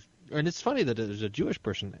think, and it's funny that there's a Jewish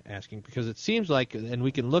person asking, because it seems like, and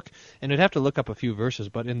we can look, and we'd have to look up a few verses,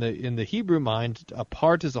 but in the Hebrew mind, a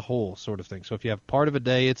part is a whole sort of thing. So if you have part of a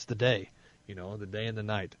day, it's the day, the day and the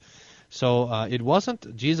night. So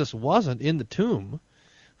Jesus wasn't in the tomb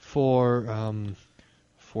for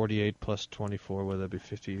 48 plus 24, whether that be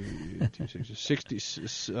 50,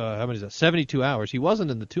 60, how many is that? 72 hours. He wasn't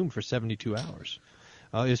in the tomb for 72 hours.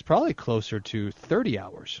 It's probably closer to 30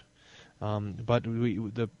 hours. But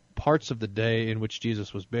the parts of the day in which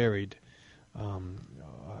Jesus was buried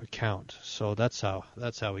count. So that's how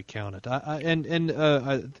we count it.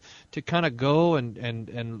 To kind of go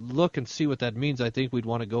and look and see what that means, I think we'd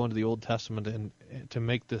want to go into the Old Testament and to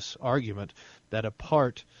make this argument that a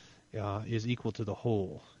part is equal to the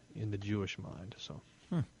whole in the Jewish mind. So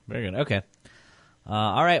very good. Okay.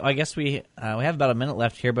 All right. Well, I guess we have about a minute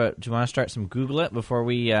left here, but do you want to start some Google it before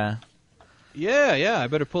we? Yeah. I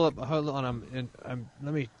better pull up. Hold on.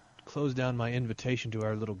 Let me close down my invitation to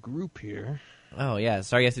our little group here. Oh yeah.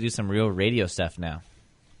 Sorry, you have to do some real radio stuff now.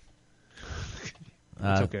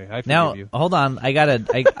 It's okay. I forgive now, you. Hold on.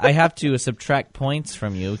 I have to subtract points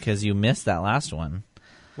from you because you missed that last one.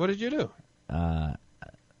 What did you do?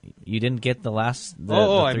 You didn't get the last.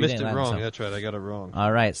 I missed it wrong. That's right. I got it wrong.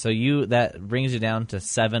 All right. So that brings you down to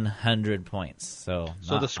 700 points. So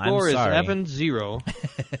the score is Evan 0,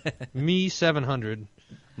 me 700,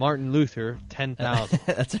 Martin Luther 10,000.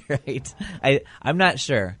 That's right. I'm not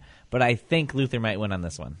sure, but I think Luther might win on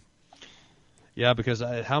this one. Yeah, because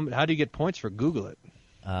how do you get points for Google it?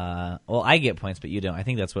 Well, I get points, but you don't. I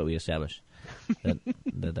think that's what we established. All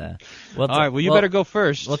right. Well, you better go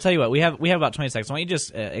first. We'll tell you what. We have about 20 seconds. Why don't you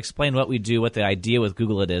just explain what we do, what the idea with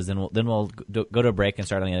Google It is, and then we'll go to a break and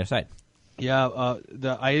start on the other side. Yeah.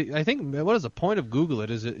 I think what is the point of Google It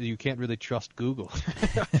is that you can't really trust Google.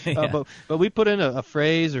 Yeah. But we put in a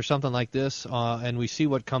phrase or something like this, and we see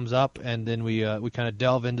what comes up, and then we kind of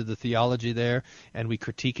delve into the theology there, and we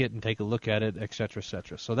critique it and take a look at it, et cetera, et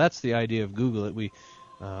cetera. So that's the idea of Google It. We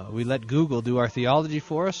let Google do our theology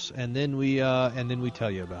for us, and then we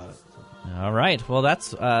tell you about it. All right. Well,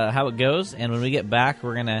 that's how it goes. And when we get back,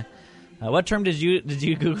 we're gonna. What term did you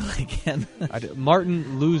Google again? I did,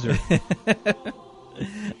 Martin Loser.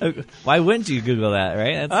 Why wouldn't you Google that?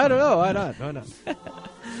 Right? I don't know. Why not? All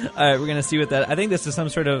right. We're gonna see what that. I think this is some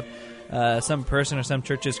sort of some person or some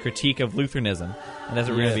church's critique of Lutheranism, and that's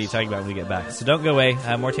what we're gonna be talking about when we get back. So don't go away.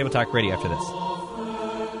 More Table Talk Radio after this.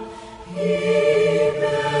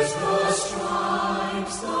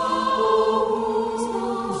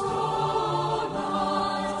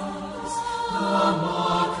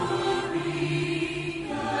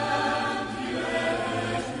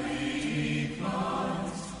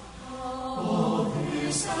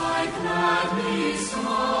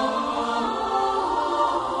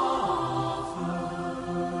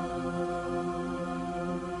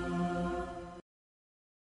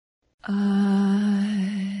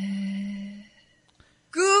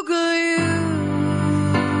 Google you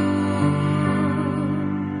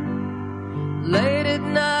late at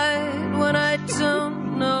night when I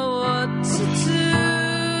don't know what to do.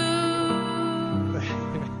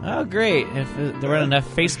 Oh, great. If there weren't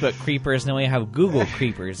enough Facebook creepers, then we have Google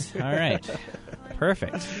creepers. All right.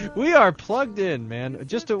 Perfect. We are plugged in, man.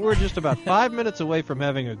 We're just about 5 minutes away from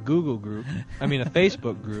having a Google group. I mean, a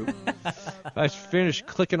Facebook group. I finished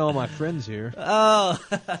clicking all my friends here. Oh,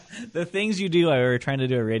 the things you do while we were trying to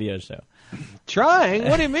do a radio show. Trying?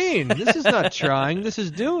 What do you mean? This is not trying. This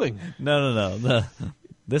is doing. No.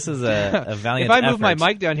 This is a valiant If I move effort. my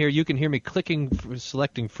mic down here, you can hear me clicking,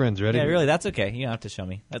 selecting friends. Ready? Yeah, really, that's okay. You don't have to show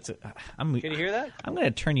me. Can you hear that? I'm going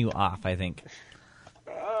to turn you off, I think.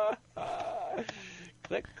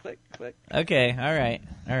 Click, click, click. Okay, all right.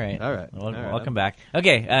 Welcome back.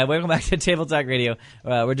 Okay, welcome back to Table Talk Radio.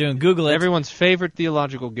 We're doing Google It. Everyone's favorite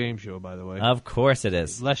theological game show, by the way. Of course it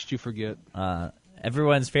is. Lest you forget.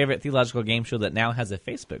 Everyone's favorite theological game show that now has a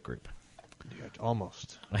Facebook group. Yeah,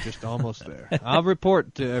 almost. Just almost there. I'll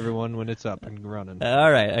report to everyone when it's up and running.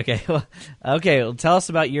 All right, okay. Well, tell us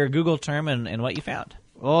about your Google term and what you found.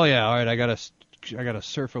 Oh, yeah, all right. I gotta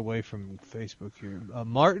surf away from Facebook here.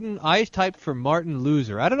 I typed for Martin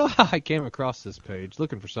Loser. I don't know how I came across this page,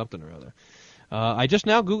 looking for something or other. I just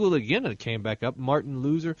now Googled it again and it came back up, Martin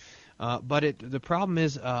Loser. But the problem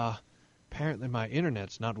is apparently my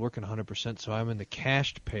internet's not working 100%, so I'm in the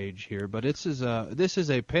cached page here. But this is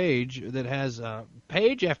a page that has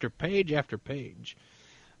page after page after page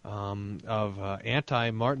of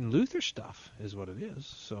anti-Martin Luther stuff, is what it is.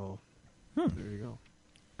 So there you go.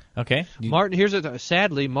 Okay.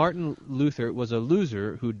 Sadly, Martin Luther was a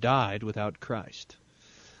loser who died without Christ.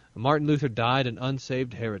 Martin Luther died an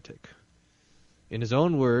unsaved heretic. In his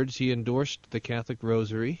own words, he endorsed the Catholic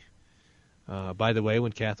Rosary. By the way,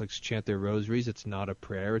 when Catholics chant their rosaries, it's not a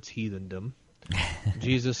prayer, it's heathendom.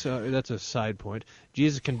 Jesus, that's a side point.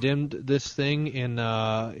 Jesus condemned this thing in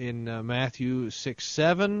Matthew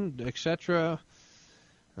 6:7, etc.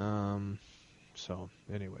 So,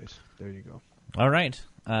 anyways, there you go. All right.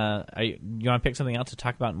 You want to pick something else to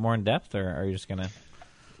talk about more in depth, or are you just gonna?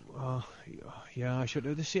 Yeah, I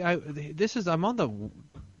should. See, I'm on the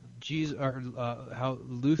Jesus, or how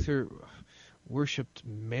Luther worshipped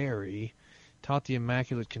Mary, taught the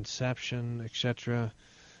Immaculate Conception, etc.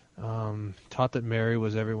 Taught that Mary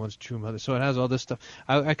was everyone's true mother. So it has all this stuff.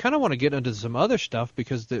 I kind of want to get into some other stuff,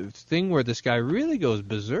 because the thing where this guy really goes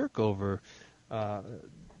berserk over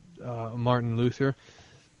Martin Luther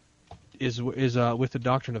is with the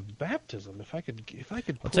doctrine of baptism. If I could,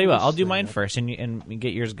 I'll tell you what. I'll do mine first, and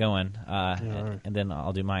get yours going, right. and then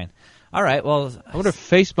I'll do mine. All right. Well, I wonder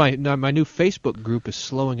if my new Facebook group is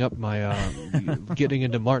slowing up my getting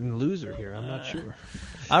into Martin Luther here. I'm not sure.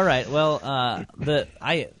 All right. Well,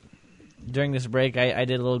 during this break, I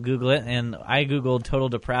did a little Google it, and I Googled total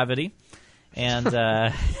depravity, and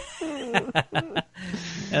and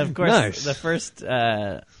of course, nice. The first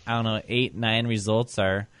 8-9 results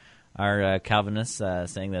are Calvinists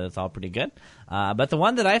saying that it's all pretty good. But the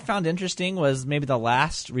one that I found interesting was maybe the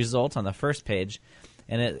last result on the first page,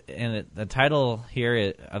 and the title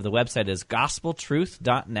here of the website is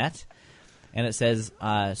gospeltruth.net, and it says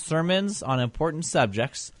Sermons on Important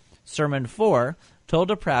Subjects, Sermon 4,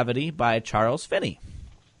 Total Depravity by Charles Finney.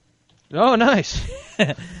 Oh, nice.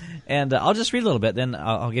 And I'll just read a little bit, then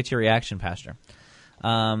I'll get your reaction, Pastor.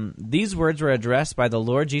 These words were addressed by the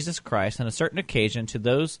Lord Jesus Christ on a certain occasion to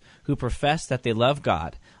those who profess that they love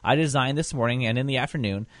God. I designed this morning and in the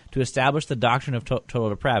afternoon to establish the doctrine of total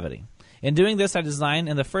depravity. In doing this, I designed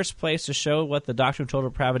in the first place to show what the doctrine of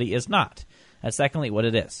total depravity is not, and secondly, what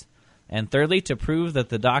it is, and thirdly, to prove that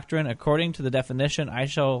the doctrine, according to the definition I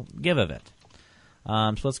shall give of it.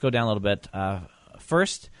 So let's go down a little bit.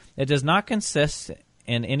 First, it does not consist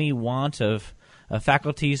in any want of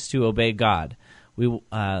faculties to obey God.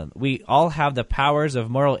 We all have the powers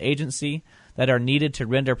of moral agency that are needed to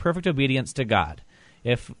render perfect obedience to God.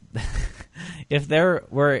 If there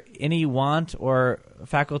were any want or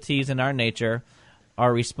faculties in our nature,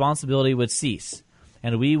 our responsibility would cease,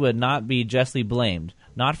 and we would not be justly blamed,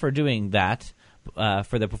 not for doing that,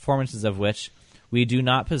 for the performances of which we do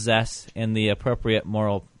not possess in the appropriate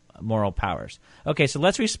moral powers. Okay, so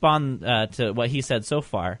let's respond to what he said so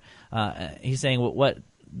far. He's saying what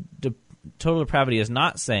total depravity is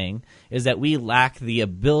not saying is that we lack the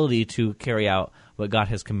ability to carry out what God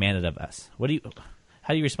has commanded of us.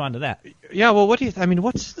 How do you respond to that? Yeah, well, what do you?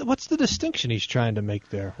 What's the distinction he's trying to make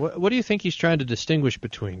there? What do you think he's trying to distinguish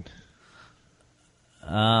between?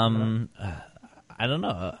 I don't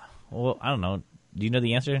know. Well, I don't know. Do you know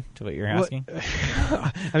the answer to what you're asking?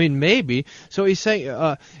 Maybe. So he's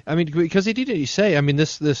saying, because he didn't say.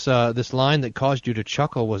 This line that caused you to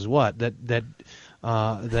chuckle was what?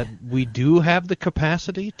 That we do have the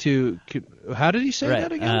capacity to. How did he say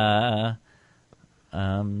that again?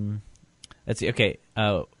 Let's see. Okay.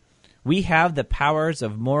 We have the powers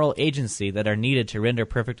of moral agency that are needed to render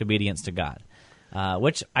perfect obedience to God.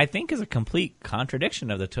 Which I think is a complete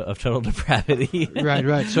contradiction of total depravity.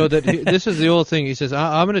 Right. So this is the old thing. He says,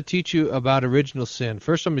 I'm going to teach you about original sin.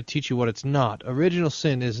 First, I'm going to teach you what it's not. Original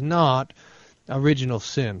sin is not original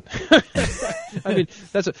sin. So I'm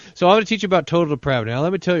going to teach you about total depravity. Now,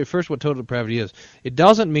 let me tell you first what total depravity is. It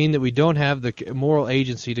doesn't mean that we don't have the moral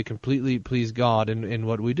agency to completely please God in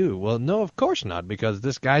what we do. Well, no, of course not, because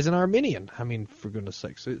this guy's an Arminian. For goodness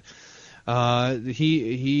sakes.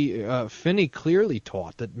 Finney clearly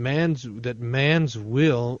taught that man's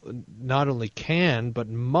will not only can but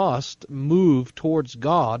must move towards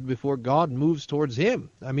God before God moves towards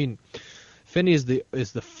him. Finney is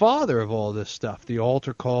the father of all this stuff, the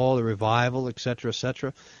altar call, the revival, etc.,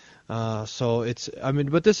 etc. So it's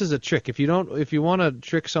but this is a trick. If you want to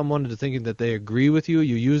trick someone into thinking that they agree with you,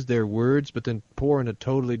 you use their words, but then pour in a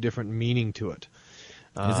totally different meaning to it.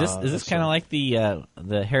 Is this kind of like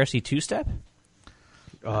the heresy two-step?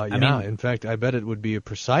 In fact, I bet it would be a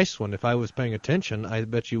precise one. If I was paying attention, I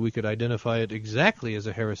bet you we could identify it exactly as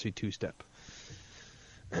a heresy two-step.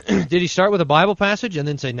 Did he start with a Bible passage and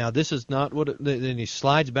then say, now this is not what then he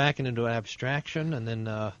slides back into an abstraction, and then...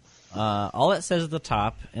 all it says at the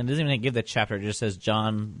top, and it doesn't even give the chapter, it just says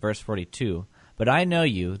John verse 42, but I know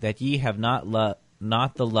you, that ye have not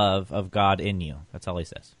the love of God in you. That's all he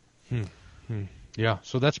says. Yeah,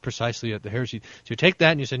 so that's precisely it, the heresy. So you take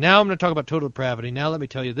that and you say, now I'm going to talk about total depravity. Now let me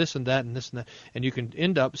tell you this and that and this and that. And you can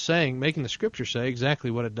end up making the Scripture say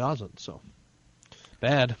exactly what it doesn't. So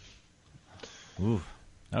bad. Ooh.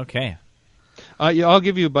 Okay. Yeah, I'll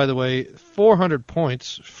give you, by the way, 400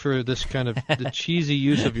 points for this kind of the cheesy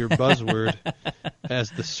use of your buzzword as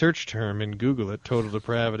the search term in Google at Total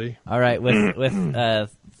Depravity. All right,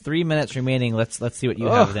 with 3 minutes remaining, let's see what you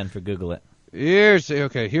have then for Google it. Here's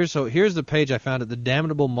the page I found at the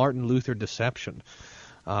damnable Martin Luther deception.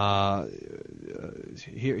 Here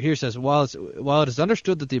says, while it is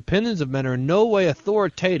understood that the opinions of men are in no way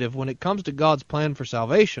authoritative when it comes to God's plan for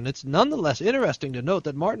salvation, it's nonetheless interesting to note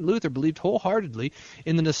that Martin Luther believed wholeheartedly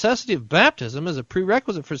in the necessity of baptism as a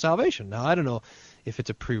prerequisite for salvation. Now, I don't know if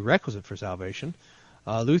it's a prerequisite for salvation.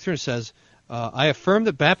 Luther says, I affirm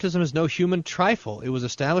that baptism is no human trifle. It was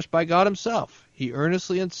established by God himself. He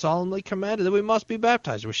earnestly and solemnly commanded that we must be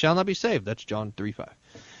baptized, or we shall not be saved. That's John 3:5.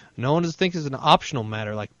 No one thinks it's an optional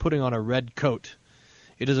matter like putting on a red coat.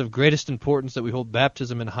 It is of greatest importance that we hold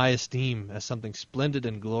baptism in high esteem as something splendid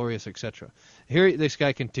and glorious, etc. Here this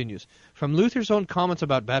guy continues. From Luther's own comments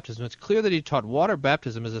about baptism, it's clear that he taught water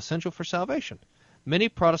baptism is essential for salvation. Many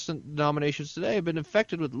Protestant denominations today have been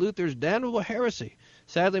infected with Luther's damnable heresy.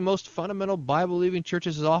 Sadly, most fundamental Bible-believing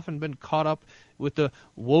churches have often been caught up with the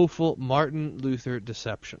woeful Martin Luther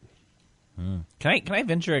deception. Can I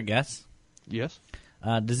venture a guess? Yes.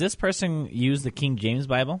 Does this person use the King James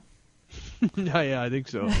Bible? Yeah, I think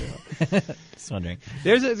so. Yeah. Just wondering.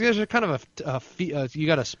 There's a kind of you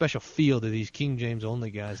got a special feel to these King James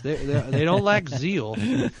only guys. They don't lack zeal,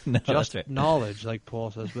 No, just that's right. knowledge, like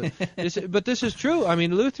Paul says. But this is true. I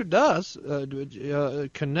mean, Luther does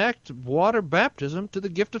connect water baptism to the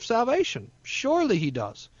gift of salvation. Surely he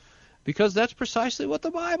does, because that's precisely what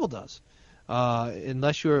the Bible does.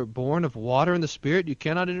 Unless you are born of water and the Spirit, you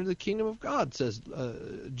cannot enter the kingdom of God, says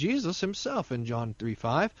Jesus himself in John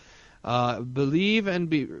 3:5. Believe and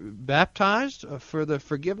be baptized for the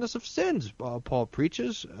forgiveness of sins, Paul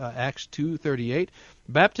preaches, Acts 2:38.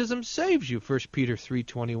 Baptism saves you, 1 Peter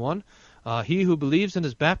 3:21. He who believes and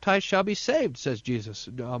is baptized shall be saved, says Jesus,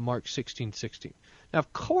 Mark 16:16. Now,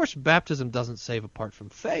 of course, baptism doesn't save apart from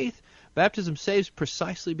faith. Baptism saves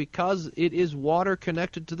precisely because it is water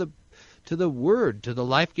connected to the Word, to the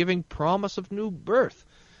life-giving promise of new birth.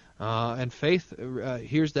 And faith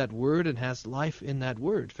hears that word and has life in that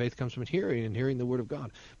word. Faith comes from hearing, and hearing the word of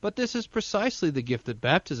God. But this is precisely the gift that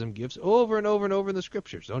baptism gives over and over and over in the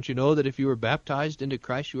Scriptures. Don't you know that if you were baptized into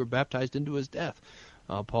Christ, you were baptized into his death?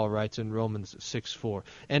 Paul writes in Romans 6:4.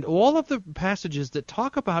 And all of the passages that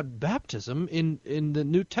talk about baptism in the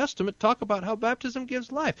New Testament talk about how baptism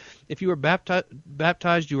gives life. If you were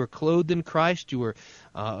baptized, you were clothed in Christ, you were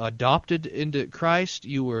adopted into Christ,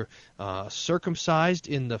 you were circumcised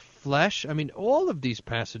in the flesh. I mean, all of these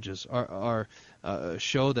passages are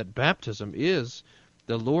show that baptism is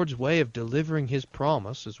the Lord's way of delivering his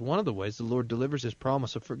promise, is one of the ways the Lord delivers his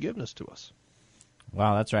promise of forgiveness to us.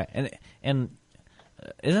 Wow, that's right. And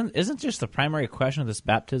isn't just the primary question of this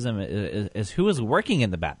baptism is who is working in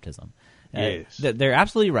the baptism? Yes. They're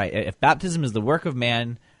absolutely right. If baptism is the work of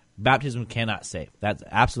man, baptism cannot save. That's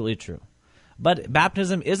absolutely true. But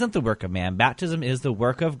baptism isn't the work of man. Baptism is the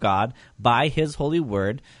work of God by his holy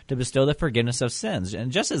word to bestow the forgiveness of sins.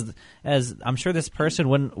 And just as I'm sure this person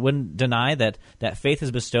wouldn't deny that faith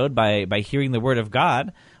is bestowed by hearing the word of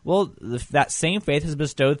God, well, that same faith is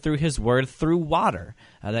bestowed through his word through water,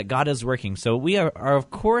 that God is working. So we are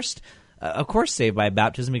of course saved by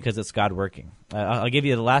baptism because it's God working. I'll give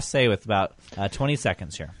you the last say with about 20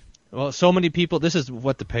 seconds here. Well, so many people, this is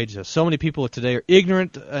what the page says, so many people today are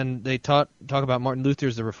ignorant, and they talk about Martin Luther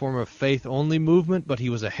as the reformer of faith-only movement, but he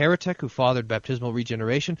was a heretic who fathered baptismal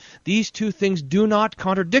regeneration. These two things do not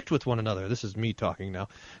contradict with one another. This is me talking now.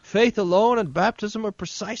 Faith alone and baptism are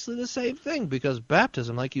precisely the same thing, because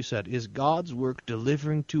baptism, like you said, is God's work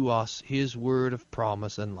delivering to us his word of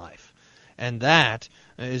promise and life. And that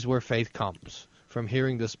is where faith comes, from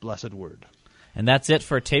hearing this blessed word. And that's it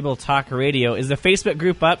for Table Talk Radio. Is the Facebook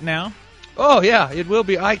group up now? Oh, yeah, it will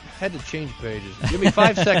be. I had to change pages. Give me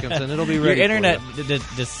 5 seconds and it'll be ready. Your internet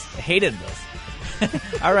just hated this.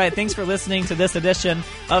 All right, thanks for listening to this edition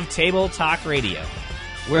of Table Talk Radio,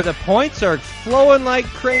 where the points are flowing like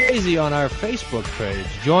crazy on our Facebook page.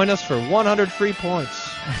 Join us for 100 free points.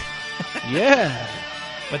 Yeah.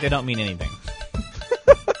 But they don't mean anything.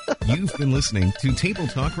 You've been listening to Table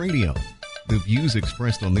Talk Radio. The views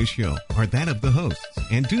expressed on this show are that of the hosts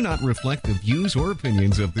and do not reflect the views or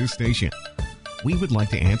opinions of this station. We would like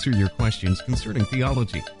to answer your questions concerning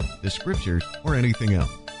theology, the Scriptures, or anything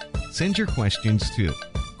else. Send your questions to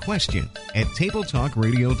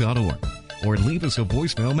question@tabletalkradio.org or leave us a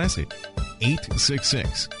voicemail message,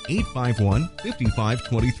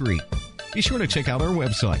 866-851-5523. Be sure to check out our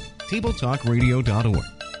website, tabletalkradio.org.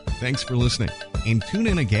 Thanks for listening. and tune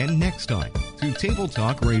in again next time to Table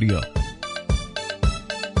Talk Radio.